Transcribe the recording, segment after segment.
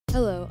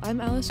Hello, I'm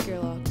Alice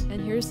Gerlach,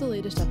 and here's the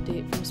latest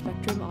update from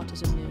Spectrum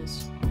Autism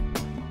News.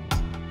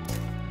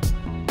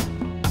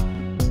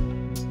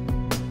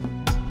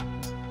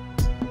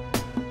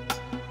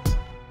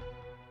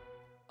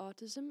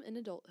 Autism in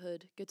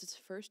Adulthood Gets Its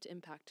First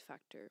Impact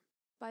Factor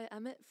by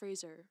Emmett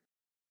Fraser.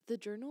 The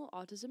journal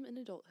Autism in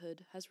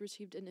Adulthood has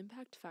received an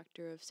impact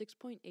factor of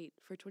 6.8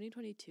 for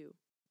 2022,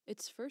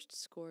 its first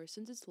score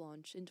since its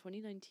launch in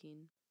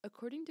 2019,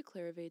 according to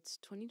Clarivate's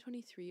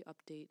 2023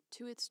 update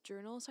to its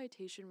journal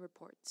citation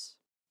reports.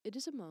 It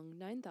is among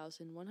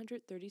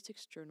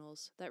 9,136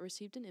 journals that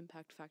received an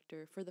impact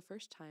factor for the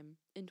first time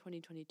in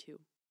 2022.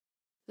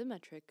 The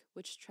metric,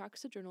 which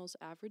tracks the journal's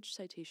average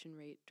citation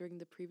rate during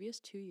the previous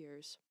 2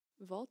 years,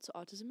 vaults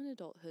Autism in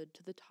Adulthood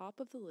to the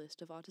top of the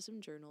list of autism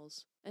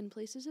journals and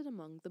places it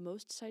among the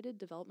most cited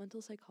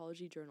developmental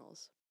psychology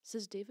journals,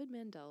 says David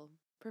Mandel,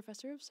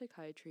 professor of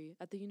psychiatry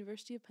at the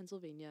University of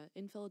Pennsylvania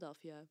in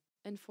Philadelphia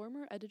and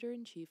former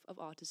editor-in-chief of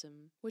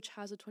Autism, which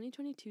has a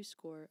 2022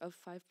 score of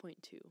 5.2.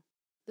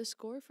 The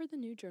score for the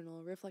new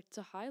journal reflects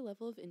a high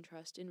level of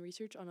interest in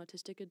research on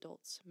autistic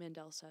adults,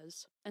 Mandel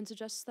says, and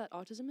suggests that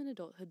Autism in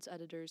Adulthood's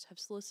editors have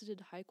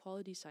solicited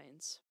high-quality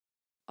science.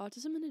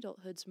 Autism in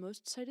Adulthood's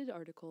most cited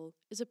article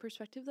is a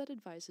perspective that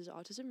advises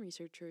autism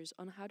researchers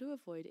on how to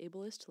avoid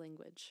ableist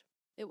language.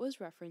 It was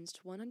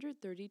referenced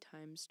 130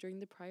 times during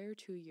the prior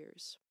 2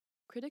 years.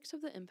 Critics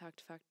of the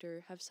impact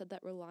factor have said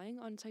that relying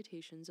on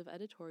citations of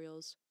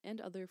editorials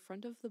and other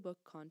front-of-the-book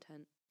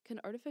content can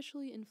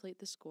artificially inflate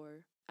the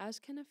score, as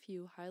can a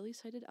few highly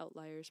cited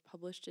outliers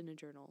published in a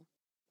journal.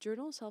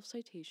 Journal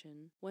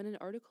self-citation, when an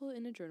article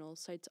in a journal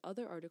cites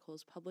other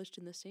articles published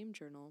in the same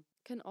journal,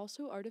 can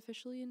also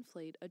artificially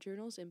inflate a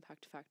journal's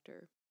impact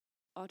factor.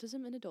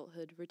 Autism in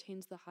Adulthood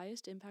retains the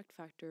highest impact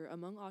factor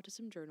among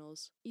autism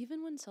journals,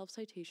 even when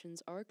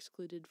self-citations are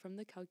excluded from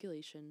the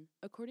calculation,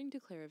 according to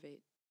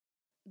Clarivate.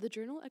 The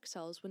journal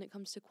excels when it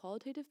comes to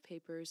qualitative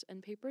papers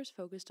and papers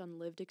focused on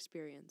lived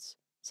experience,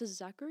 says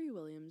Zachary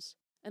Williams,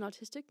 an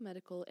autistic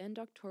medical and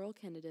doctoral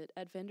candidate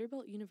at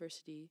Vanderbilt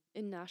University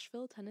in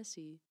Nashville,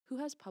 Tennessee, who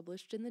has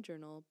published in the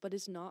journal but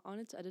is not on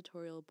its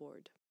editorial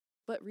board.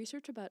 But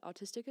research about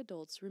autistic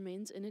adults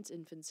remains in its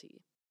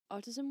infancy.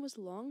 Autism was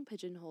long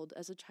pigeonholed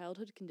as a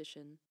childhood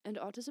condition, and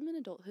Autism in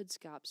Adulthood's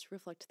gaps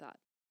reflect that.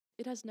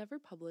 It has never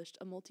published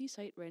a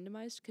multi-site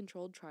randomized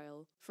controlled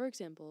trial, for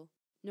example,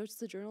 notes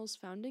the journal's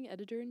founding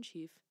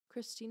editor-in-chief,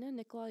 Christina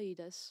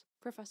Nicolaides,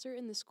 professor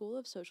in the School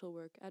of Social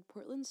Work at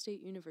Portland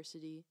State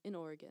University in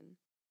Oregon.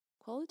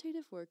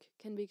 Qualitative work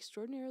can be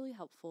extraordinarily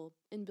helpful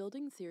in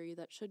building theory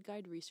that should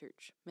guide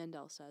research,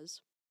 Mandel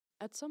says.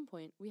 At some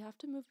point, we have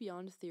to move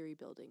beyond theory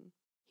building.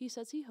 He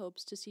says he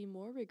hopes to see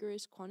more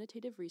rigorous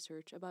quantitative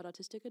research about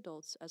autistic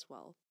adults as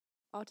well.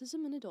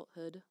 Autism in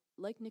Adulthood,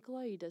 like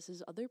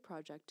Nicolaides' other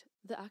project,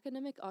 the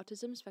Academic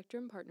Autism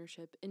Spectrum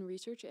Partnership in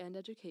Research and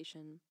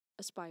Education,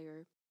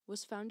 ASPIRE,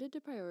 was founded to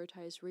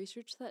prioritize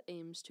research that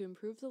aims to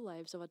improve the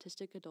lives of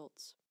autistic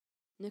adults.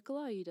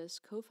 Nicolaides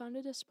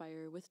co-founded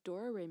ASPIRE with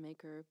Dora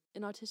Raymaker,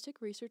 an autistic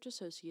research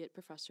associate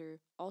professor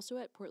also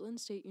at Portland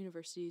State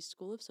University's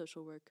School of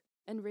Social Work,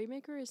 and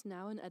Raymaker is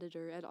now an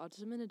editor at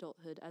Autism in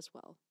Adulthood as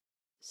well.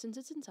 Since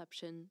its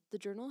inception, the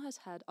journal has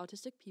had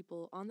autistic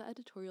people on the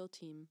editorial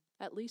team,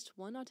 at least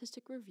one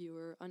autistic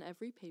reviewer on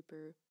every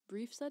paper,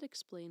 briefs that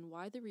explain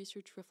why the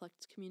research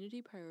reflects community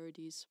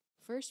priorities,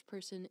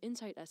 first-person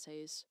insight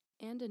essays,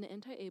 and an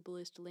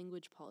anti-ableist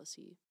language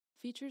policy,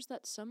 features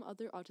that some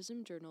other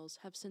autism journals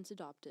have since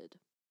adopted.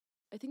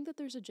 I think that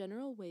there's a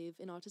general wave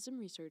in autism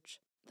research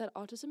that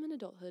Autism in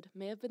Adulthood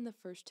may have been the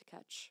first to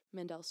catch,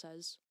 Mandel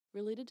says,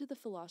 related to the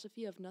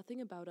philosophy of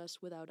nothing about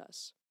us without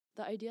us,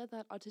 the idea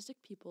that autistic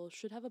people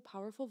should have a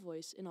powerful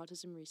voice in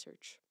autism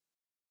research.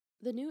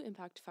 The new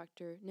impact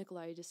factor,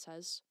 Nicolaides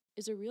says,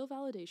 is a real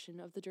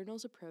validation of the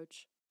journal's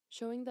approach,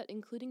 showing that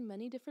including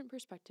many different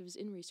perspectives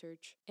in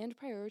research and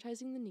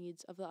prioritizing the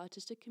needs of the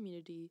autistic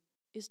community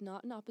is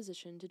not in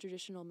opposition to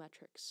traditional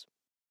metrics.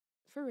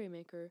 For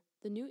Raymaker,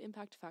 the new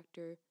impact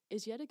factor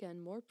is yet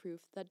again more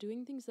proof that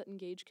doing things that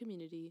engage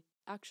community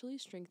actually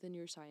strengthen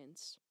your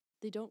science.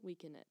 They don't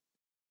weaken it.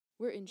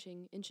 We're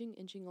inching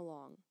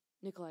along,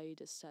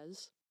 Nicolaides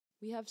says.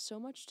 We have so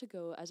much to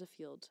go as a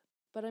field,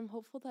 but I'm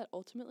hopeful that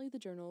ultimately the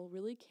journal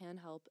really can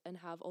help and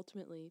have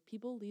ultimately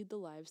people lead the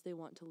lives they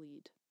want to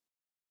lead.